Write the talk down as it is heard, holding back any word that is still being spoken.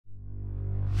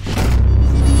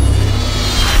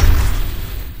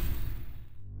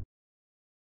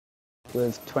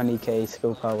with 20k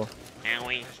skill power.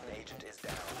 Owie.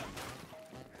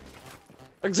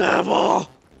 Example!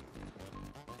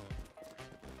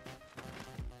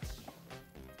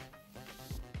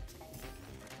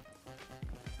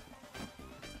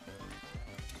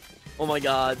 Oh my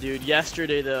god, dude.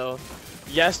 Yesterday though,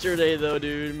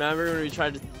 dude. Remember when we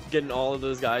tried to get all of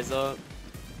those guys up?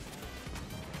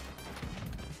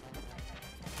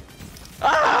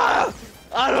 Ah!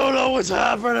 I don't know what's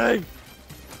happening!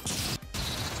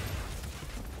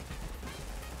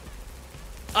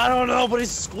 I don't know, but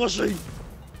he's squishing.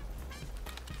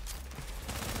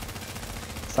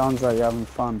 Sounds like you're having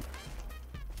fun.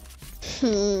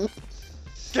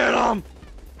 Get him!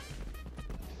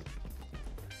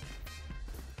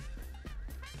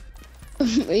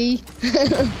 Me.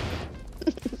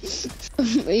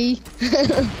 Me.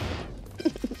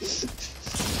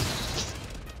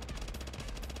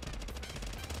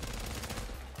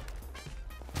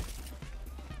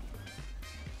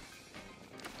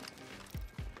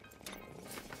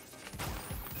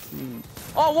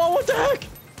 Oh, what the heck?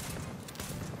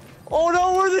 Oh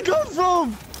no, where'd they come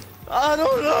from? I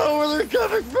don't know where they're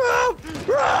coming from!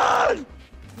 Run!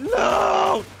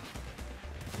 No!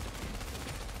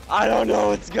 I don't know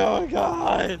what's going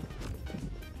on.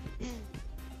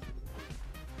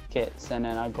 Kits, and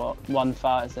then I got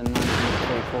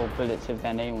 1,934 bullets with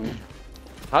their name on it.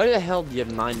 How the hell do you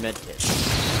have 9 medkits?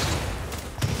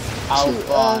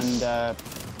 Alpha and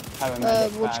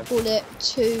paramedic what do you call it?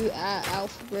 2 at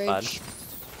Alpha Bridge. Bad.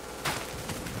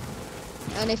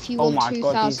 And if you Oh want my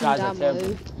God, these 2,000 guys are ammo,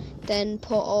 terrible. then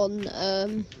put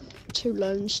on 2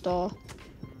 Lone Star.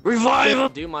 Revive! I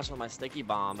don't do much with my sticky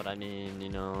bomb, but I mean, you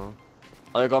know.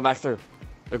 Oh, they're going back through.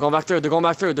 They're going back through. They're going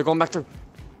back through. They're going back through.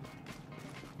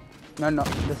 No,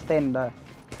 just stay in there.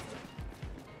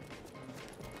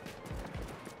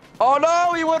 Oh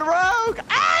no, he went rogue!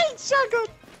 Ah, shotgun!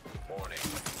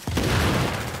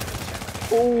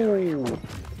 Oh,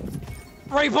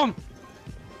 Rape him!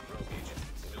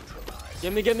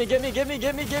 Gimme,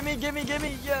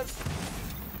 yes!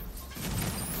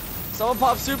 Someone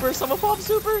pop super, someone pop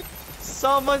super!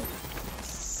 Someone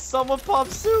pop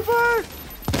super!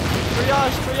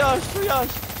 Triage!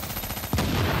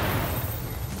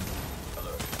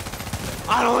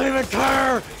 I don't even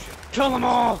care! Kill them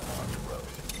all!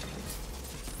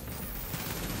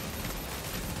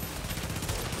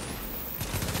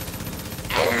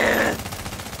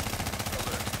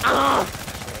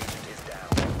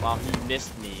 Wow, he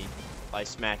missed me by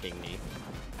smacking me.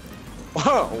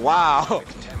 Wow!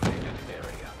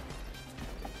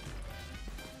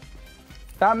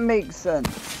 that makes sense.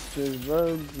 The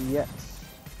rogue, yes,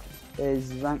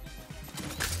 is ranked.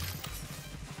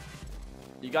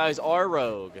 You guys are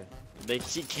rogue.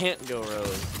 She can't go rogue.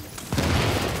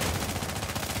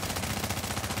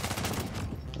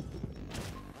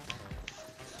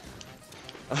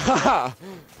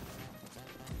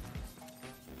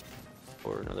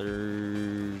 For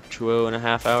another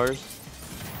 2.5 hours.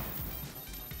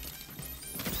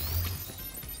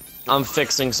 I'm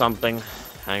fixing something.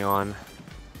 Hang on.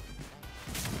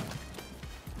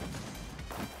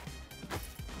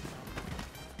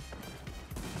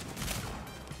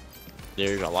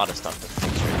 There's a lot of stuff to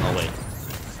fix here. Oh wait.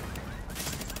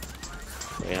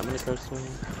 Wait, I'm gonna go swing.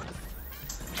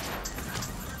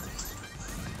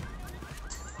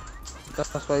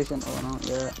 That's why you can out,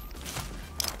 yeah.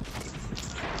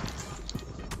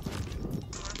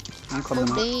 I'm coming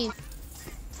out. Dave.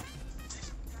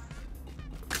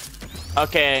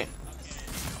 Okay.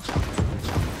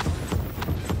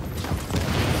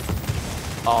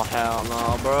 Oh hell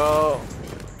no, bro.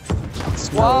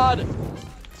 Squad!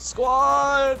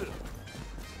 Squad!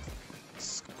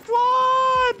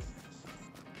 Squad!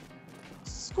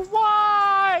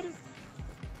 Squad!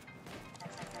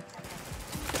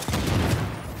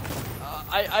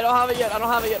 I don't have it yet. I don't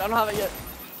have it yet.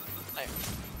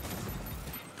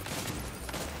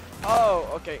 Oh,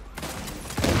 okay.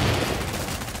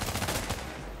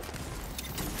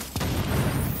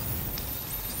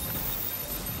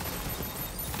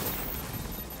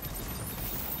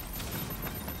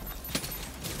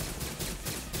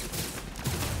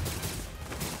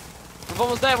 We're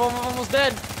almost dead. We're almost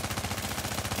dead.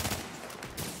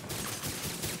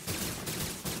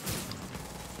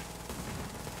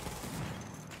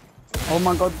 Oh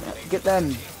my God, get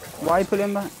them. Why are you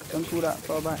pulling back? Don't pull that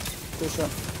far back. Push up.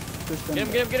 Push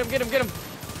them. Get him.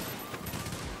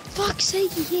 Fuck's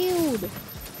sake, he healed.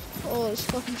 Oh, it's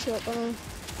fucking shotgun.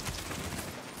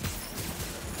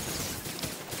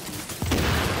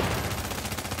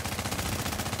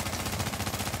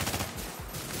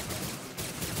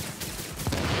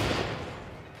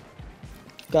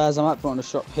 Guys, I might put on a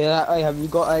shop here. Hey, have you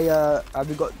got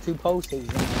 2 pulses?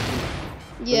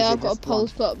 Yeah, it I've got a just one?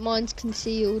 pulse, but mine's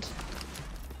concealed.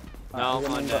 No,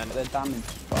 I'm dead. The damage.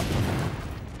 Fuck.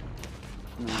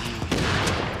 No.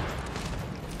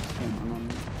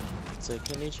 Say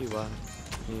konnichiwa.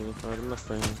 You part of my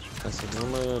friends. I said no,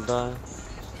 I'm gonna die.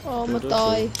 Oh, I'm gonna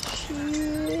die.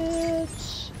 Shit.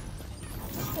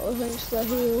 Oh, thanks for the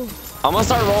heal. I'm gonna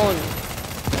start rolling.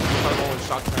 Start rolling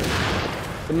shock turn.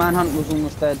 The manhunt was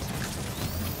almost dead.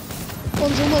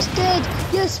 One's almost dead.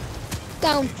 Yes.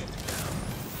 Down.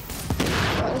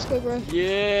 Right, let's go, bro.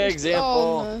 Yeah, example.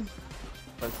 Oh,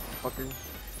 no. Fucker.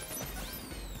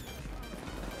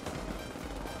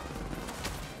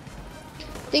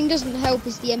 Thing doesn't help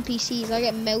is the NPCs. I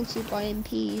get melted by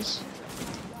MPs.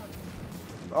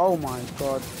 Oh my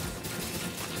god.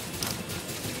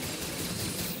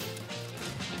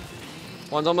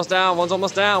 One's almost down. One's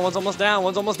almost down. One's almost down.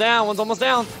 One's almost down. One's almost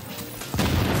down.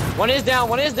 One is down.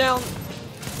 One is down.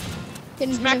 Hit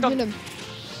him, Smack hit him.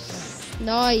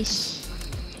 Nice.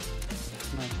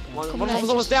 One's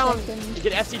almost down. You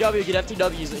get FTW. Get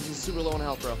FTW. He's super low on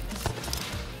health, bro.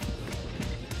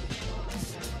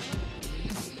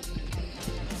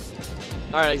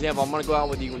 Alright, example. I'm gonna go out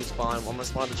with you when you spawn. I'm gonna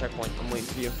spawn at the checkpoint. I'm waiting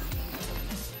for you.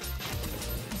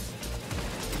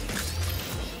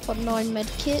 Got 9 med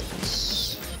kits.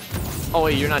 Oh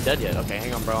wait, you're not dead yet. Okay,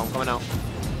 hang on, bro. I'm coming out.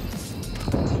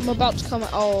 I'm about to come out.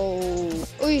 Oh.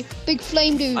 Oi, big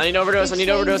flame dude. I need overdose. I Big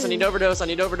need overdose. I flame need overdose. I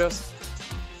need overdose.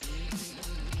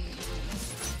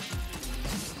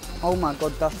 Oh my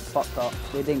god, that's fucked up.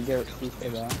 They didn't get it for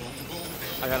that.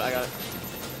 I got it. I got it.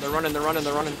 They're running. They're running.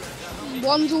 They're running.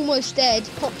 One's almost dead.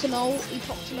 Popped an ult. He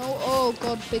popped an ult. Oh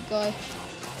god, big guy.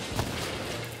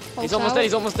 He's almost dead.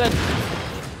 He's almost dead.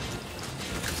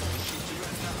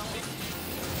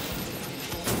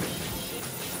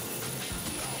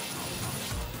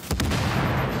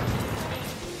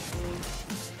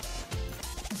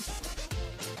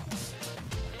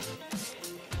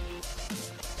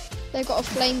 They got a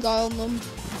flame guy on them.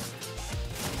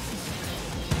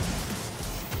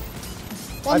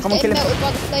 One's come on, getting kill him. melted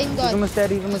by the flame guy. He's almost dead,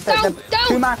 he's almost Down, dead. down,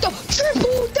 2 man. down,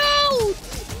 triple down!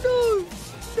 No,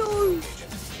 no.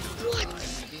 What?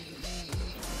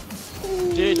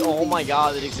 Dude, oh my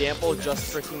god, that example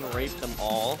just freaking raped them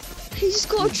all. He's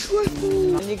got a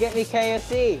triple. Can you get me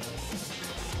KFC?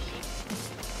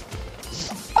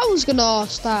 I was gonna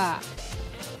ask that.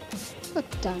 God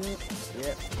damn it.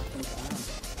 Yep, I think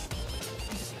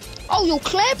Oh, you're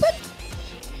clapping?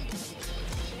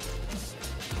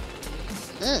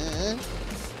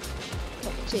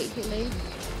 Not particularly.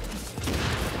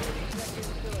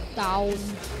 Down.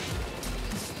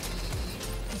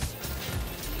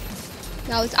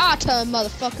 Now it's our turn,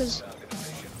 motherfuckers.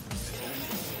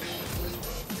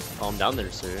 Calm down there,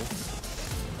 sir.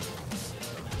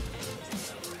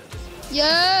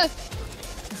 Yeah.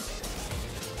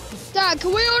 Dad,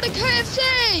 can we order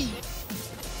KFC?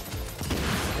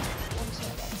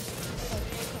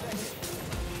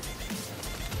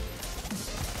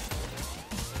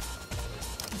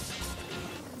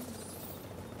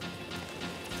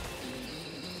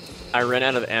 I ran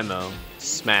out of ammo.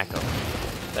 Smack him.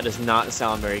 That does not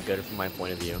sound very good from my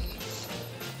point of view.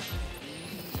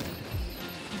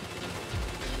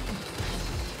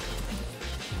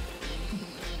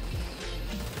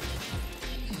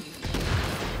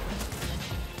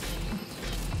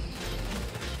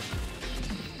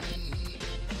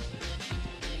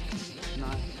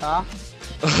 Nice. Huh?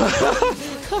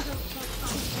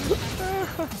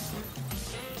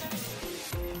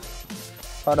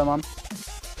 Pardon, Mom.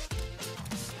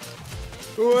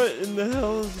 What in the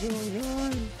hell is going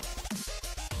on?